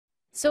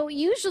So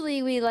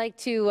usually we like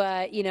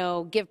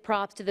to, give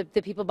props to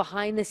the people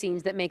behind the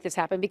scenes that make this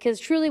happen, because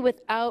truly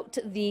without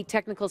the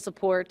technical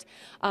support,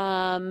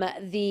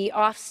 the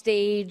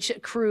offstage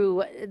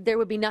crew, there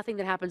would be nothing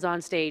that happens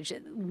on stage,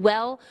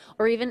 well,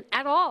 or even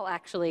at all,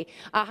 actually.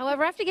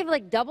 However, I have to give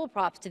like double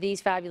props to these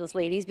fabulous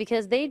ladies,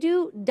 because they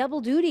do double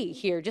duty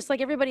here, just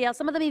like everybody else.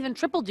 Some of them even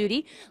triple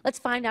duty. Let's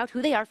find out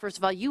who they are. First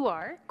of all, you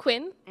are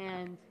Quinn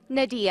and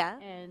Nadia.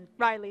 and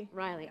Riley.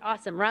 Riley,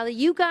 awesome. Riley,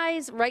 you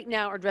guys right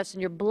now are dressed in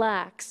your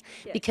blacks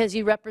because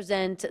you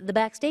represent the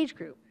backstage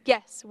crew.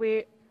 Yes,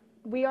 we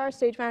are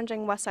stage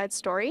managing West Side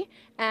Story,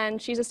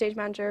 and she's a stage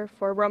manager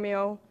for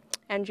Romeo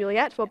and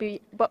Juliet.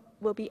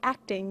 We'll be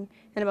acting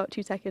in about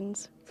 2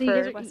 seconds So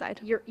for West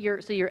Side.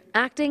 You're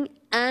acting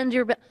and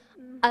you're.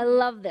 I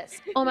love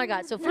this. Oh my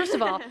God. So first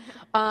of all,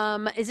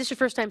 is this your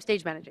first time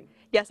stage managing?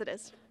 Yes, it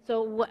is.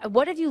 So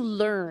what have you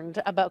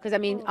learned about, because I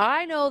mean,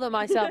 I know that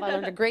myself, I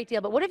learned a great deal,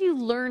 but what have you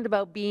learned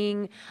about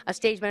being a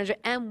stage manager,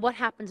 and what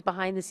happens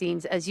behind the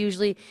scenes, as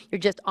usually you're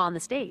just on the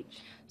stage?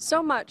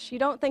 So much. You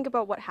don't think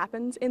about what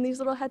happens in these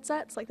little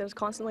headsets. Like, there's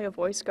constantly a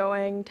voice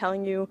going,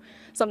 telling you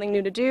something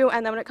new to do.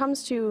 And then when it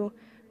comes to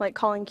like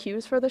calling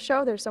cues for the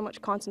show, there's so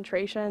much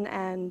concentration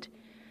and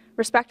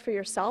respect for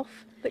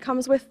yourself that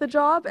comes with the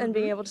job, and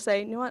being able to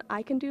say, you know what,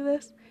 I can do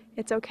this.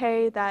 It's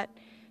okay that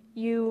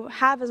you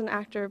have as an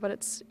actor, but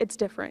it's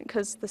different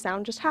because the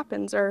sound just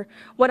happens. Or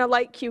when a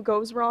light cue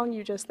goes wrong,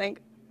 you just think,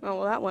 oh,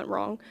 well, that went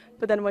wrong.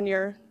 But then when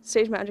you're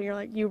stage managing, you're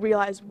like, you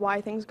realize why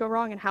things go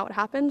wrong and how it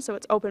happens. So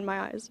it's opened my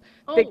eyes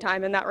big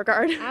time in that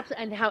regard.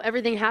 Absolutely. And how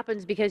everything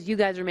happens because you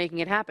guys are making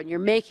it happen. You're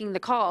making the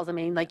calls. I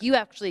mean, like, you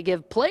actually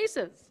give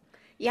places.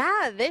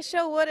 Yeah, this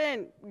show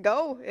wouldn't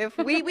go if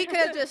we could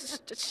have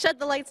just shut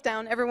the lights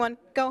down, everyone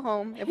go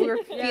home if we were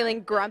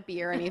feeling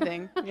grumpy or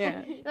anything.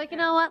 Yeah. Like, you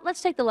know what?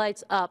 Let's take the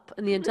lights up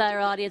in the entire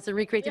audience and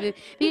recreate the movie.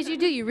 Because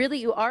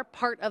you are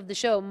part of the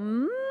show.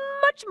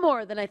 Much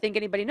more than I think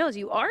anybody knows.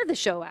 You are the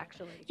show,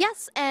 actually.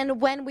 Yes, and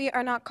when we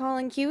are not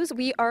calling cues,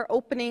 we are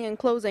opening and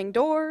closing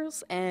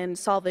doors and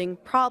solving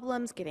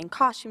problems, getting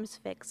costumes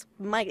fixed.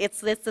 It's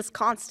this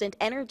constant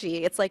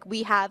energy. It's like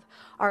we have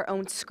our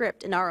own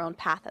script and our own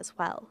path as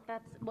well.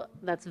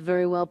 That's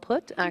very well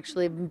put,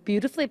 actually,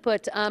 beautifully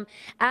put.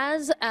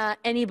 As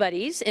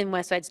anybody's in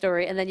West Side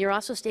Story, and then you're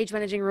also stage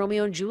managing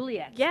Romeo and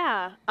Juliet.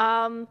 Yeah,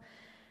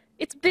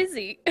 it's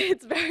busy.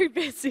 It's very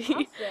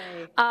busy.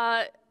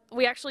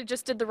 We actually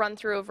just did the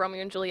run-through of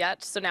Romeo and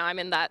Juliet, so now I'm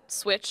in that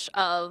switch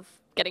of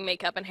getting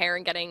makeup and hair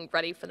and getting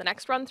ready for the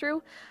next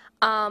run-through.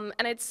 And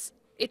it's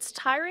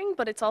tiring,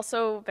 but it's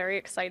also very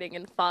exciting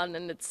and fun,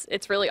 and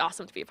it's really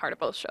awesome to be a part of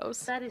both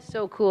shows. That is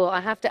so cool. I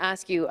have to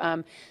ask you,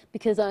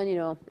 because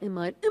in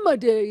my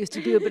day I used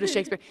to do a bit of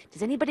Shakespeare.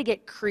 Does anybody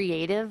get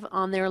creative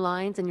on their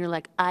lines, and you're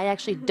like, I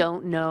actually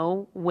don't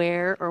know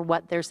where or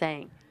what they're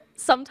saying?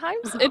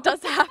 Sometimes it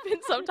does happen,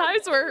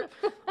 sometimes where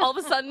all of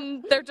a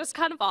sudden they're just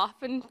kind of off,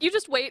 and you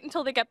just wait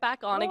until they get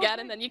back on again,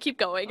 and then you keep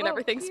going, and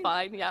everything's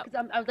fine. Yeah.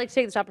 I would like to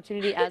take this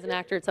opportunity as an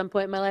actor at some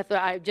point in my life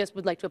that I just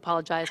would like to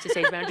apologize to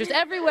stage managers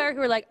everywhere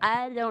who are like,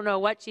 I don't know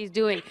what she's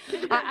doing.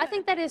 I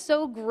think that is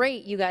so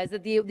great, you guys,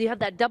 that you have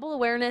that double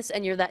awareness,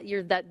 and you're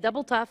that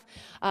double tough.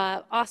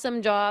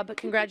 Awesome job.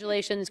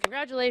 Congratulations,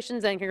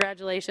 congratulations, and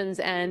congratulations.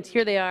 And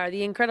here they are,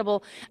 the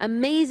incredible,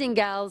 amazing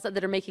gals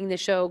that are making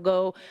this show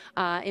go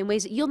in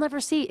ways that you'll never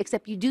see,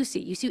 except you do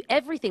see. You see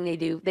everything they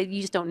do, you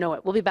just don't know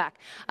it. We'll be back.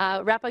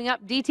 Wrapping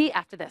up DT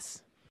after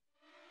this.